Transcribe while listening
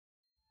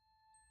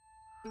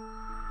Hello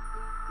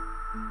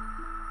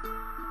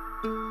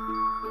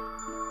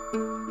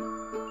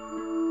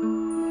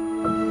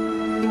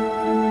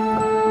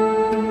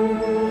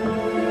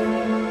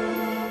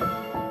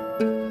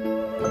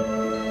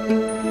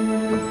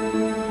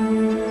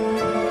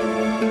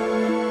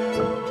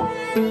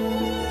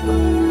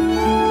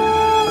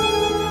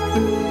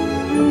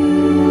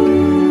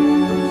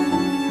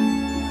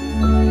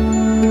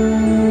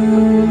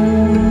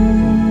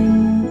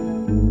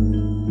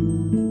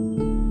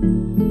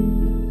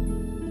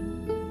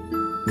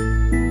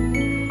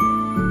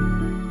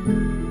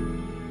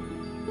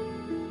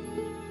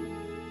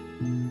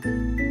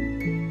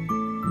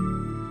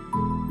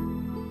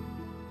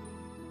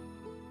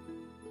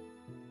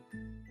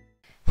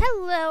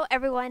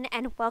everyone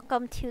and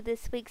welcome to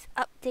this week's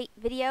update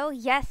video.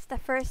 Yes, the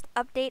first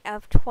update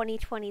of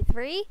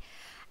 2023,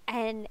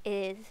 and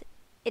it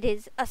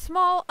is a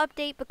small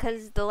update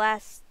because the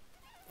last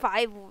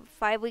five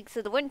weeks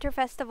of the Winter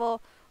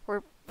Festival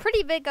were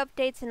pretty big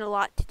updates and a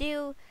lot to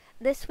do.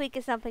 This week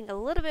is something a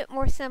little bit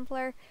more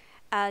simpler.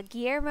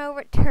 Guillermo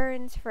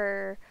returns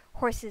for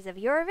Horses of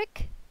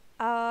Jorvik,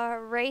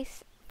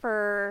 race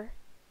for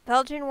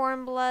Belgian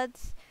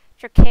Warmbloods,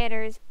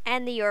 Tricanners,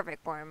 and the Jorvik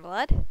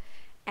Warmblood.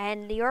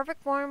 And the Jorvik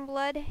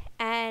Warmblood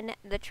and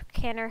the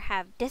Tricanner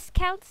have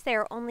discounts.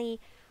 They're only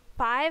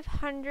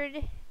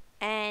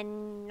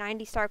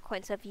 590 star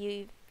coins. So if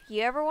you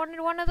ever wanted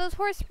one of those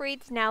horse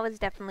breeds, now is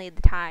definitely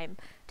the time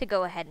to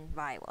go ahead and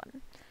buy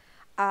one.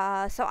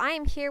 So I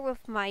am here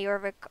with my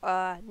Jorvik,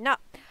 not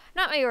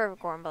my Jorvik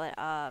Warmblood,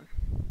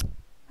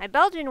 my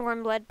Belgian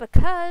Warmblood,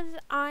 because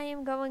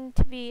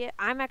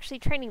I'm actually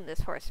training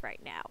this horse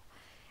right now.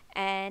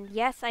 And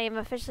yes, I am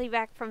officially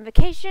back from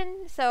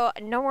vacation, so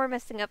no more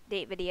missing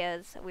update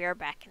videos. We are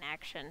back in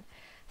action.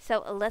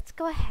 So let's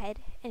go ahead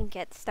and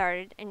get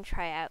started and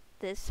try out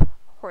this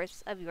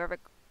Horse of Jorvik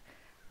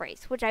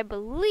race, which I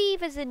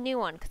believe is a new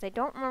one, because I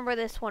don't remember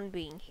this one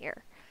being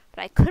here.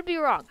 But I could be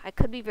wrong. I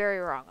could be very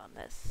wrong on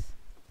this.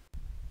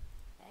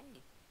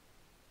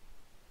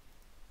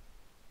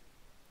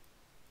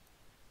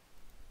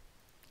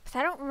 Because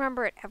I don't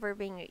remember it ever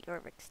being at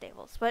Jorvik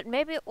stables, but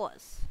maybe it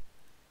was.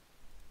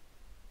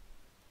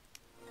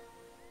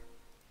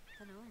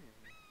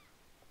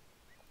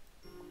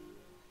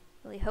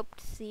 We hope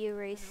to see you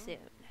race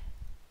soon.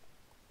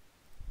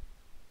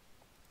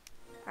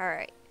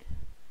 Alright.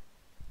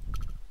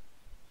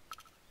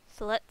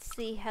 So let's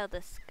see how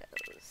this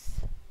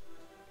goes.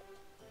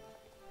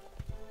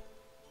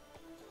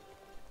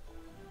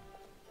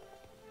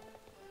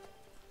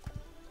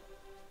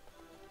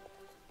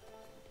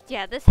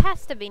 Yeah, this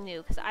has to be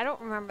new because I don't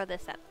remember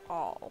this at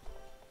all.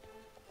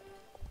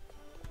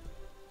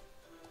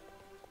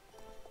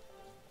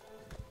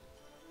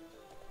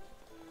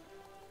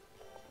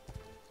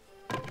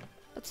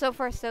 But so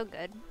far, so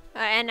good.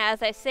 And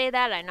as I say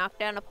that, I knocked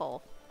down a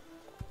pole.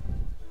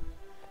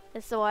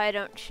 This is why I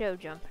don't show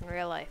jump in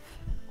real life.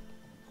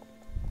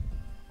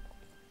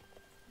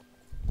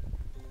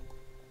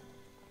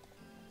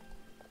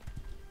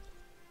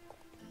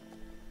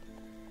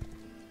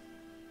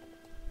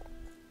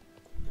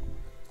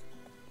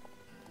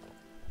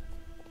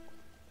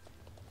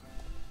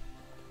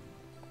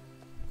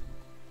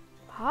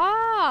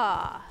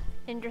 Ah!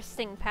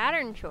 Interesting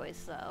pattern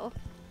choice, though.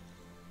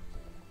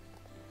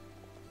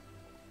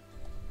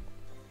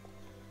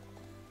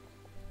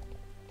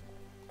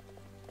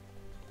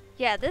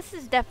 Yeah, this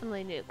is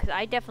definitely new, because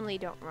I definitely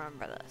don't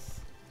remember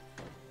this.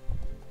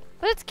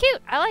 But it's cute.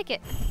 I like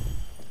it.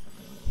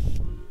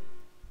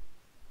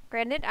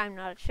 Granted, I'm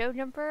not a show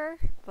jumper,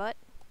 but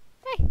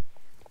hey,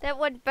 that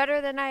went better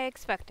than I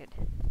expected.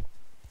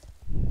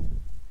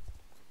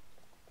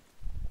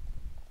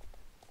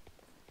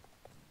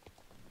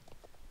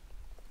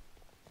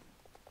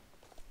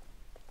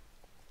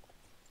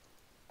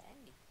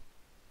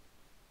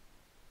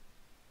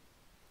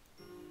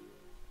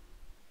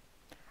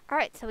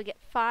 Alright, so we get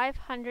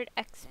 500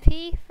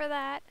 XP for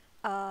that,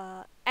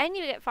 and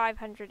you get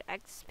 500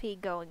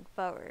 XP going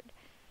forward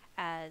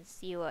as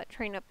you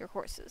train up your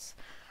horses.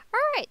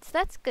 Alright, so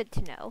that's good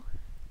to know.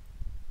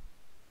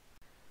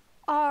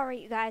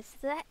 Alright, you guys,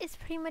 so that is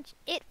pretty much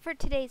it for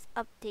today's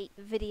update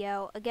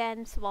video.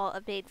 Again, small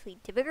updates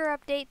lead to bigger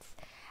updates,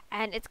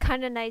 and it's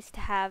kind of nice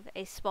to have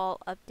a small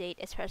update,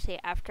 especially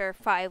after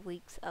 5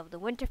 weeks of the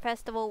Winter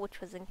Festival,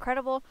 which was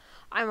incredible.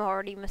 I'm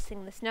already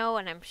missing the snow,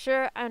 and I'm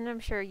sure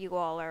you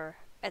all are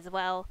as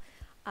well.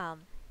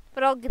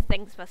 But all good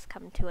things must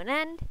come to an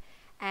end,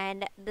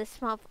 and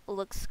this month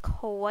looks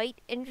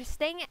quite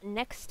interesting.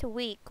 Next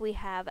week, we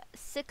have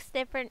 6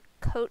 different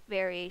coat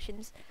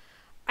variations.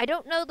 I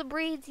don't know the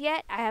breeds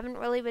yet. I haven't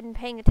really been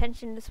paying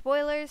attention to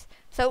spoilers,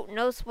 so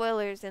no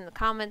spoilers in the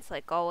comments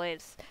like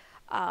always.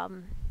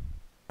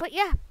 But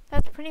yeah,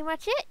 that's pretty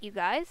much it, you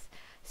guys.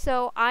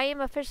 So I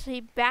am officially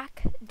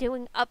back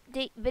doing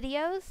update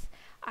videos.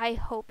 I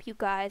hope you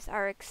guys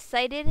are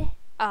excited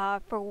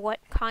for what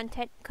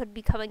content could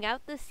be coming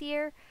out this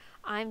year.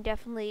 I'm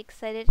definitely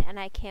excited, and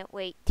I can't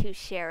wait to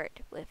share it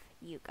with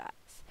you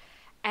guys.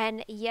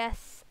 And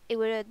yes, it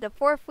was the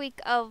 4th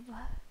week of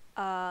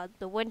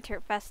the Winter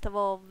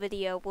Festival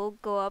video will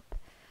go up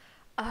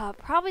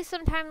probably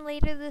sometime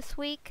later this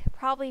week,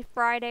 probably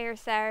Friday or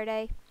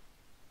Saturday.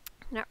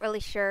 Not really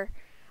sure.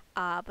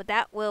 But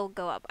that will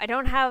go up. I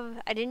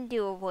didn't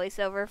do a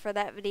voiceover for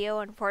that video,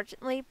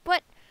 unfortunately,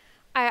 but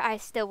I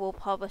still will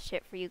publish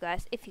it for you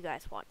guys if you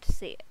guys want to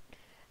see it.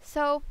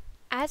 So,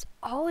 as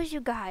always,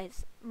 you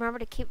guys, remember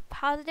to keep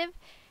positive.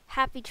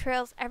 Happy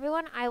trails,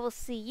 everyone. I will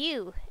see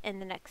you in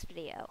the next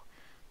video.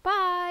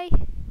 Bye!